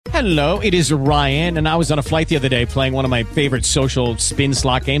Hello, it is Ryan, and I was on a flight the other day playing one of my favorite social spin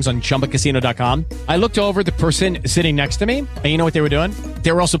slot games on ChumbaCasino.com. I looked over at the person sitting next to me, and you know what they were doing?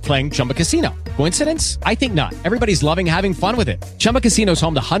 They were also playing Chumba Casino. Coincidence? I think not. Everybody's loving having fun with it. Chumba Casino is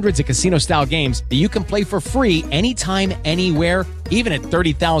home to hundreds of casino-style games that you can play for free anytime, anywhere, even at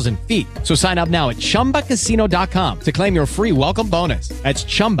 30,000 feet. So sign up now at ChumbaCasino.com to claim your free welcome bonus. That's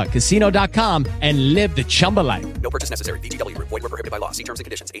ChumbaCasino.com and live the Chumba life. No purchase necessary. VGW. Void where prohibited by law. See terms and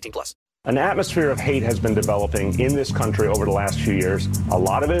conditions. 18+. An atmosphere of hate has been developing in this country over the last few years. A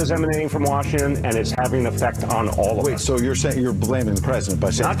lot of it is emanating from Washington, and it's having an effect on all of us. Wait, so you're saying you're blaming the president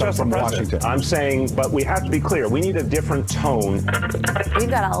by saying not just from the president. Washington? I'm saying, but we have to be clear. We need a different tone. We've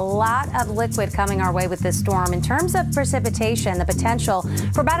got a lot of liquid coming our way with this storm. In terms of precipitation, the potential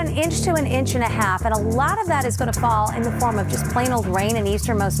for about 1 inch to 1.5 inches, and a lot of that is going to fall in the form of just plain old rain in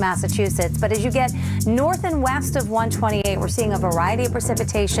easternmost Massachusetts. But as you get north and west of 128, we're seeing a variety of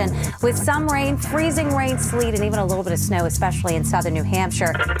precipitation with some rain, freezing rain, sleet, and even a little bit of snow, especially in southern New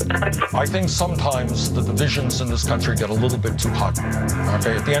Hampshire. I think sometimes the divisions in this country get a little bit too hot.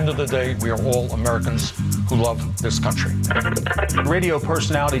 Okay, at the end of the day, we are all Americans who love this country. Radio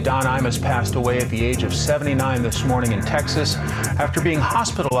personality Don Imus passed away at the age of 79 this morning in Texas after being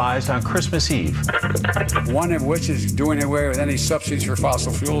hospitalized on Christmas Eve. One of which is doing away with any subsidies for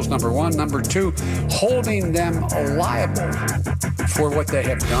fossil fuels, number one. Number two, holding them liable for what they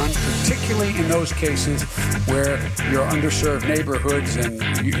have done, particularly in those cases where you're underserved neighborhoods and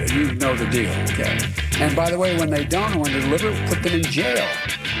you know the deal, okay? And by the way, when they don't, when they deliver, put them in jail.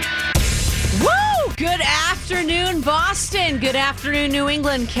 Woo! Good afternoon, Boston. Good afternoon, New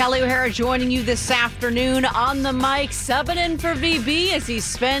England. Kelly O'Hara joining you this afternoon on the mic, subbing in for VB as he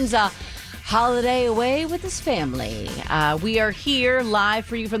spends a holiday away with his family. We are here live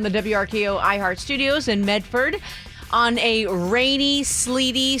for you from the WRKO iHeart Studios in Medford on a rainy,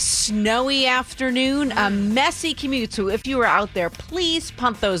 sleety, snowy afternoon, a messy commute. So if you are out there, please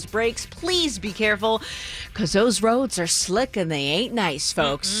pump those brakes. Please be careful because those roads are slick and they ain't nice,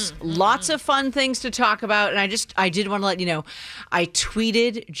 folks. Lots of fun things to talk about. And I did want to let you know, I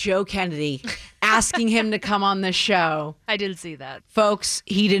tweeted Joe Kennedy asking him to come on the show. I didn't see that. Folks,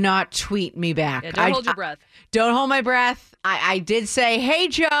 he did not tweet me back. Yeah, don't hold your breath. Don't hold my breath. I did say, hey,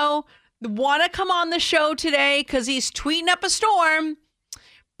 Joe, want to come on the show today because he's tweeting up a storm,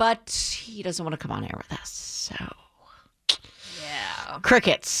 but he doesn't want to come on air with us. So, yeah.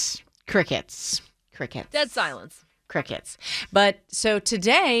 Crickets. Dead silence. Crickets. But so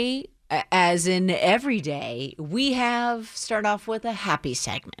today, as in every day, we start off with a happy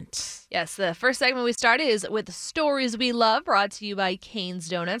segment. Yes, the first segment we started is with Stories We Love, brought to you by Cane's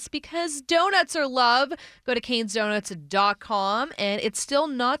Donuts. Because donuts are love, go to canesdonuts.com, and it's still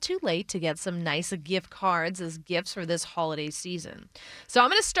not too late to get some nice gift cards as gifts for this holiday season. So I'm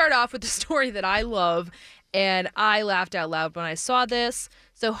going to start off with the story that I love, and I laughed out loud when I saw this.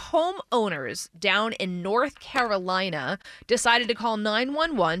 So homeowners down in North Carolina decided to call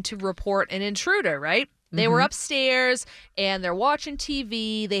 911 to report an intruder, right? They were upstairs and they're watching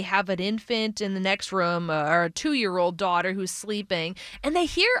TV. They have an infant in the next room, or a 2-year-old daughter who's sleeping, and they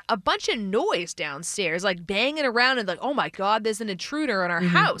hear a bunch of noise downstairs, like banging around, and like, oh my God, there's an intruder in our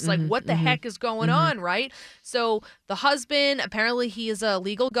house. Like, what the heck is going on, right? So the husband, apparently he is a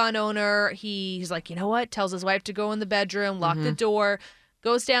legal gun owner. He's like, you know what? Tells his wife to go in the bedroom, lock the door.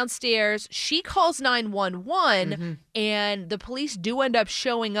 Goes downstairs. She calls 911, and the police do end up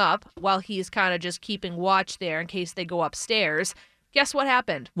showing up while he's kind of just keeping watch there in case they go upstairs. Guess what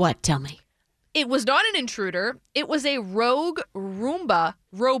happened? What? Tell me. It was not an intruder. It was a rogue Roomba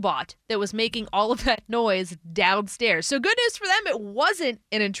robot that was making all of that noise downstairs. So good news for them, it wasn't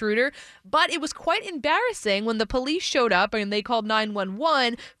an intruder, but it was quite embarrassing when the police showed up and they called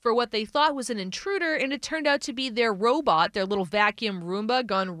 911 for what they thought was an intruder, and it turned out to be their robot, their little vacuum Roomba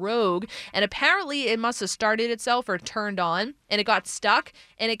gone rogue, and apparently it must have started itself or turned on, and it got stuck,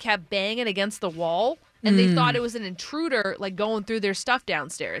 and it kept banging against the wall, and they thought it was an intruder, like, going through their stuff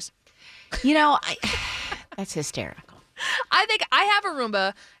downstairs. You know, that's hysterical. I think I have a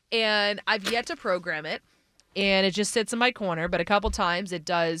Roomba, and I've yet to program it, and it just sits in my corner, but a couple times it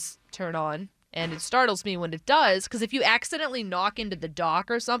does turn on, and it startles me when it does, because if you accidentally knock into the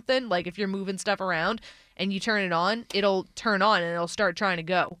dock or something, like if you're moving stuff around and you turn it on, it'll turn on and it'll start trying to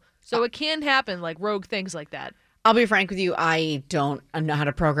go. So it can happen, like rogue things like that. I'll be frank with you. I don't know how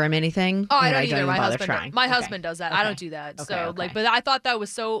to program anything. Oh, I don't either. My Okay. husband does that. Okay. I don't do that. Okay, So, okay. but I thought that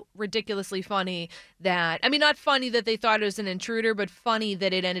was so ridiculously funny that, I mean, not funny that they thought it was an intruder, but funny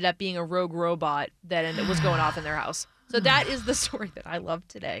that it ended up being a rogue robot that was going off in their house. So that is the story that I love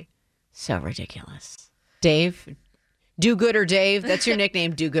today. So ridiculous. Dave, Do-Gooder Dave. That's your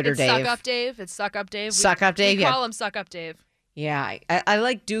nickname, Do-Gooder Dave. Suck Up Dave. It's Suck Up Dave. Suck Up Dave, We yeah. call him Suck Up Dave. Yeah, I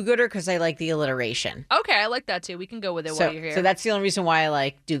like Do-Gooder because I like the alliteration. Okay, I like that too. We can go with it while you're here. So that's the only reason why I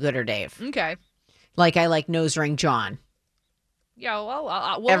like Do-Gooder Dave. Okay. Like I like Nose Ring John. Yeah,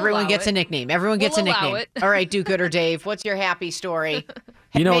 well, we'll Everyone allow gets it. a nickname. Everyone gets We'll a allow nickname. it. All right, Do-Gooder Dave, what's your happy story?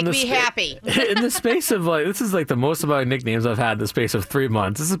 You know, Make in the me happy. In the space of this is like the most amount of nicknames I've had in the space of 3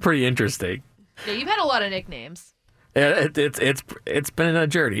 months. This is pretty interesting. Yeah, you've had a lot of nicknames. It's been a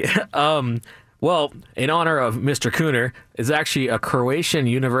journey. Well, in honor of Mr. Cooner, is actually a Croatian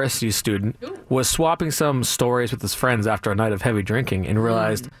university student was swapping some stories with his friends after a night of heavy drinking and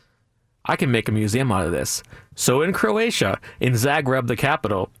realized I can make a museum out of this. So in Croatia, in Zagreb, the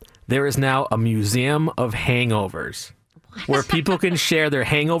capital, there is now a museum of hangovers where people can share their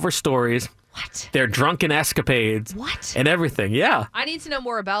hangover stories, their drunken escapades, and everything. Yeah. I need to know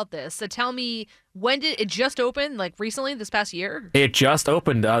more about this. So tell me, when did it just open? Like recently, this past year? It just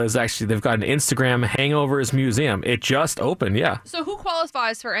opened. They've got an Instagram hangovers museum. It just opened, yeah. So who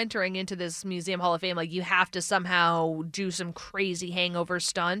qualifies for entering into this Museum Hall of Fame? Like you have to somehow do some crazy hangover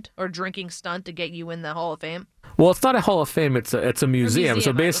stunt or drinking stunt to get you in the Hall of Fame? Well, it's not a Hall of Fame. It's a museum.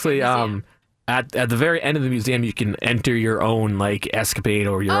 So basically, at the very end of the museum, you can enter your own like escapade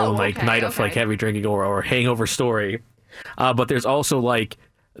or your own night of like heavy drinking or hangover story. But there's also like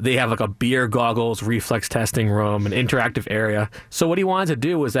they have like a beer goggles reflex testing room, an interactive area. So what he wanted to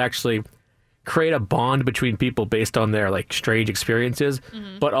do was actually create a bond between people based on their like strange experiences,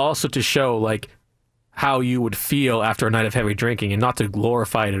 but also to show like how you would feel after a night of heavy drinking and not to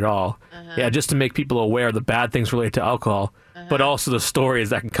glorify it at all. Yeah, just to make people aware of the bad things related to alcohol, but also the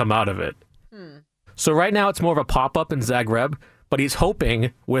stories that can come out of it. So right now it's more of a pop-up in Zagreb, but he's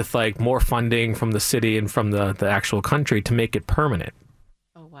hoping with like more funding from the city and from the actual country to make it permanent.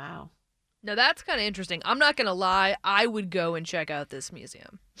 Oh, wow. Now that's kind of interesting. I'm not going to lie. I would go and check out this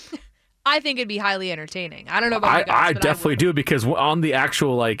museum. I think it'd be highly entertaining. I don't know about you guys, I but definitely do, because on the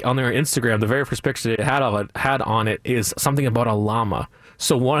actual like on their Instagram, the very first picture they had on it is something about a llama.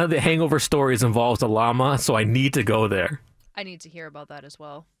 So one of the hangover stories involves a llama, so I need to go there. I need to hear about that as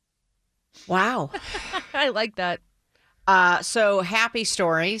well. Wow. I like that. So happy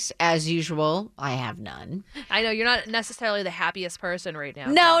stories, as usual. I have none. I know you're not necessarily the happiest person right now.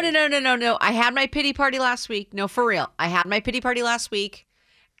 No. I had my pity party last week. No, for real. I had my pity party last week.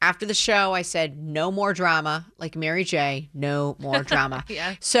 After the show, I said, no more drama. Like Mary J, no more drama.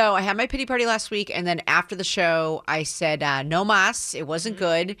 Yeah. So I had my pity party last week. And then after the show, I said, no mas. It wasn't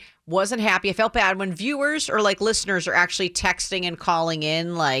good. Wasn't happy. I felt bad when viewers or like listeners are actually texting and calling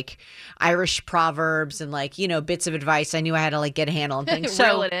in like Irish proverbs and like, bits of advice. I knew I had to like get a handle on things.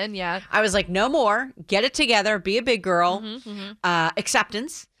 Reel it in, yeah. I was like, no more. Get it together. Be a big girl.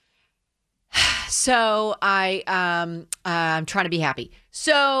 Acceptance. So I'm trying to be happy.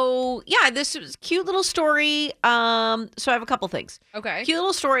 So yeah, this was a cute little story. So I have a couple things. Okay. Cute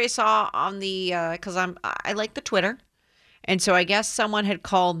little story I saw on the because I like the Twitter, and so I guess someone had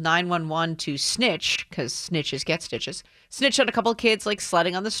called 911 to snitch because snitches get stitches. Snitched on a couple of kids like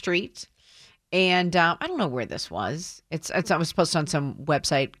sledding on the street, and I don't know where this was. It was posted on some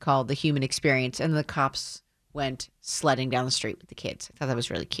website called The Human Experience, and the cops went sledding down the street with the kids. I thought that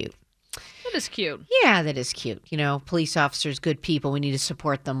was really cute. That is cute. Yeah, that is cute. Police officers, good people. We need to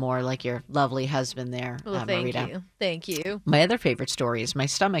support them more, like your lovely husband there, Well, thank Marita. you. Thank you. My other favorite story is my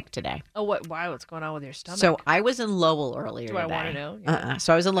stomach today. Oh, what? Wow, what's going on with your stomach? So I was in Lowell earlier Do today. I want to know? Yeah.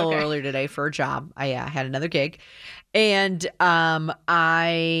 So I was in Lowell Okay. earlier today for a job. I had another gig. And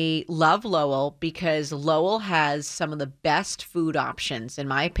I love Lowell because Lowell has some of the best food options, in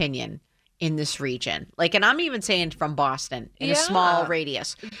my opinion, in this region. Like, and I'm even saying from Boston in a small Yeah.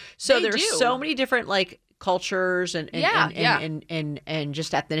 radius. So They there's do. so many different like cultures and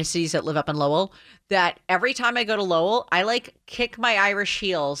just ethnicities that live up in Lowell that every time I go to Lowell, I like kick my Irish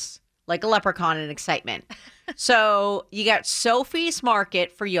heels like a leprechaun in excitement. So you got Sophie's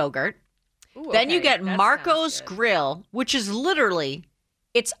Market for yogurt. Ooh, Then you okay. get That Marco's sounds good. Grill, which is literally,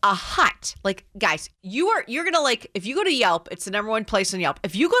 it's a hut. Like, guys, you're gonna like, if you go to Yelp, it's the #1 place on Yelp.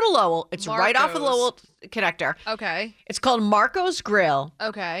 If you go to Lowell, it's right off of the Marco's. Lowell connector. Okay. It's called Marco's Grill.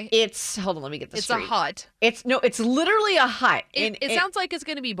 Okay. It's, hold on, let me get this It's straight. a hut. It's literally a hut. It sounds like it's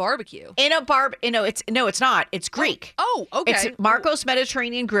going to be barbecue. in a it's not. It's Greek. Oh, okay. It's Marco's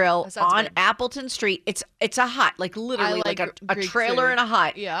Mediterranean Grill That sounds on good. Appleton Street. It's a hut, like literally I like a Greek trailer food. in a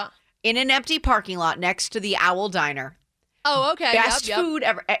hut Yeah. in an empty parking lot next to the Owl Diner. Oh, okay. Best Yep. food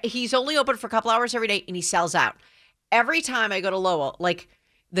ever. He's only open for a couple hours every day and he sells out. Every time I go to Lowell, like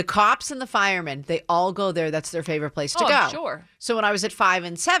the cops and the firemen, they all go there. That's their favorite place to Oh, go. I'm sure. So when I was at 5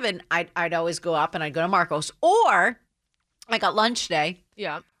 and 7, I'd always go up and I'd go to Marco's. Or I got lunch today.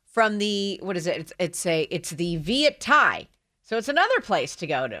 Yeah. From the, what is it? It's the Viet Thai. So it's another place to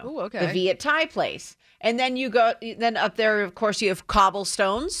go to. Ooh, okay. The Viet Thai place. And then then up there, of course, you have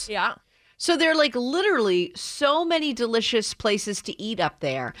cobblestones. Yeah. So there are like literally so many delicious places to eat up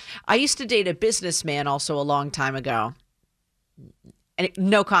there. I used to date a businessman also a long time ago. And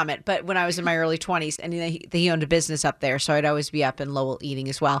no comment, but when I was in my early 20s, and he owned a business up there, so I'd always be up in Lowell eating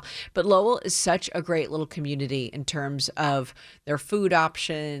as well. But Lowell is such a great little community in terms of their food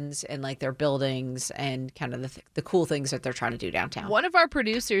options and like their buildings and kind of the cool things that they're trying to do downtown. One of our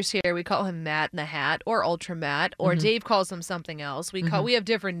producers here, we call him Matt in the Hat or Ultra Matt, or Dave calls him something else. We have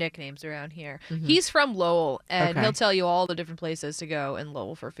different nicknames around here. He's from Lowell, and he'll tell you all the different places to go in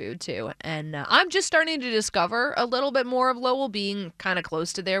Lowell for food too. And I'm just starting to discover a little bit more of Lowell, being kind of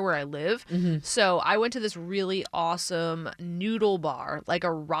close to there where I live. So I went to this really awesome noodle bar, like a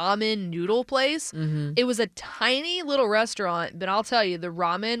ramen noodle place. It was a tiny little restaurant, but I'll tell you, the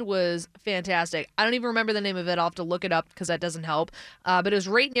ramen was fantastic. I don't even remember the name of it. I'll have to look it up because that doesn't help. But it was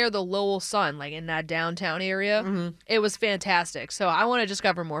right near the Lowell Sun, like in that downtown area. It was fantastic. So I want to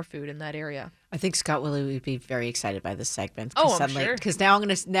discover more food in that area. I think Scott Willie would be very excited by this segment. Oh, I'm sure. Because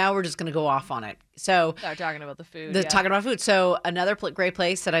now we're just gonna go off on it. So start talking about the food. Talking about food. So another great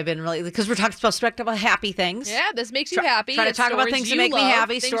place that I've been really, because we're talking about happy things. Yeah, this makes you happy. Try to talk about things that make me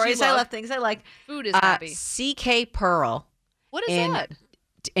happy. Stories I love, things I like. Food is happy. CK Pearl. What is that?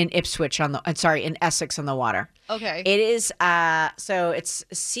 In Ipswich in Essex on the water. Okay. It is so it's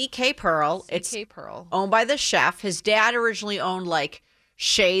CK Pearl. It's Pearl. Owned by the chef. His dad originally owned like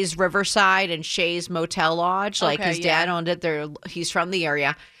Shays Riverside and Shays Motel Lodge. Like his dad owned it there. He's from the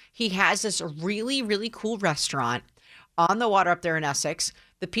area. He has this really, really cool restaurant on the water up there in Essex.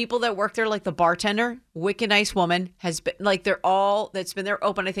 The people that work there, like the bartender, wicked nice woman, has been like that's been there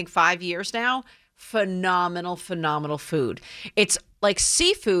open, I think 5 years now. Phenomenal food. It's like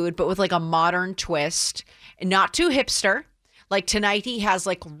seafood, but with like a modern twist, and not too hipster. Like tonight he has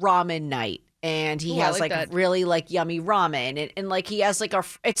like ramen night. And he has like really like yummy ramen. And like he has like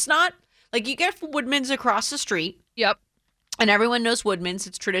it's not like you get Woodman's across the street. Yep. And everyone knows Woodman's.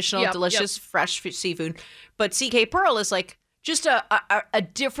 It's traditional, delicious, fresh seafood. But CK Pearl is like just a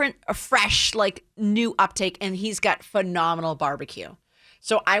different, a fresh, like new uptake. And he's got phenomenal barbecue.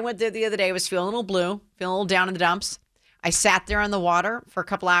 So I went there the other day. I was feeling a little blue, feeling a little down in the dumps. I sat there on the water for a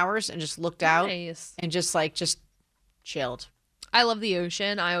couple hours and just looked out and just chilled. I love the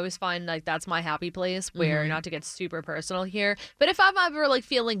ocean. I always find like that's my happy place where, not to get super personal here, but if I'm ever like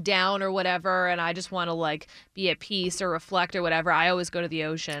feeling down or whatever and I just want to like be at peace or reflect or whatever, I always go to the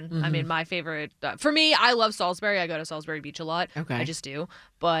ocean. I mean, my favorite, for me, I love Salisbury. I go to Salisbury Beach a lot. Okay. I just do.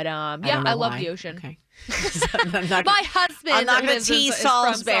 But I love the ocean. Okay. My husband. I'm not going to tease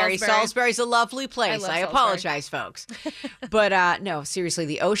Salisbury. Salisbury's a lovely place. I apologize, folks. But no, seriously,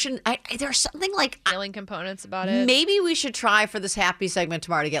 the ocean. There's something like healing components about it. Maybe we should try for this happy segment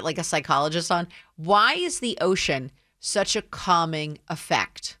tomorrow to get like a psychologist on. Why is the ocean such a calming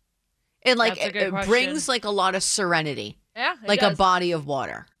effect? And like it brings like a lot of serenity. Yeah, like a body of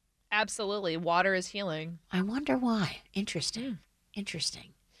water. Absolutely, water is healing. I wonder why. Interesting.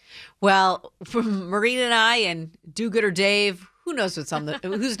 Well, from Marina and I and Do-Gooder Dave, who knows what's on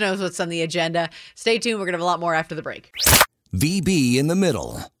the agenda? Stay tuned. We're gonna have a lot more after the break. VB in the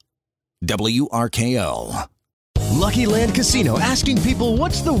middle. WRKO. Lucky Land Casino, asking people,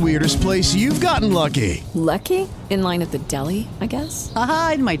 what's the weirdest place you've gotten lucky? Lucky? In line at the deli, I guess?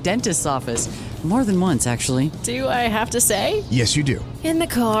 Aha, in my dentist's office. More than once, actually. Do I have to say? Yes, you do. In the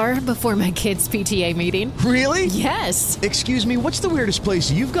car before my kids' PTA meeting. Really? Yes. Excuse me, what's the weirdest place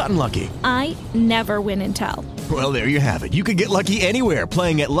you've gotten lucky? I never win and tell. Well, there you have it. You can get lucky anywhere,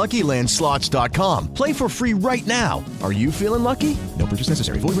 playing at LuckyLandSlots.com. Play for free right now. Are you feeling lucky? No purchase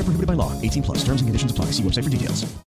necessary. Void where prohibited by law. 18+. Terms and conditions apply. See website for details.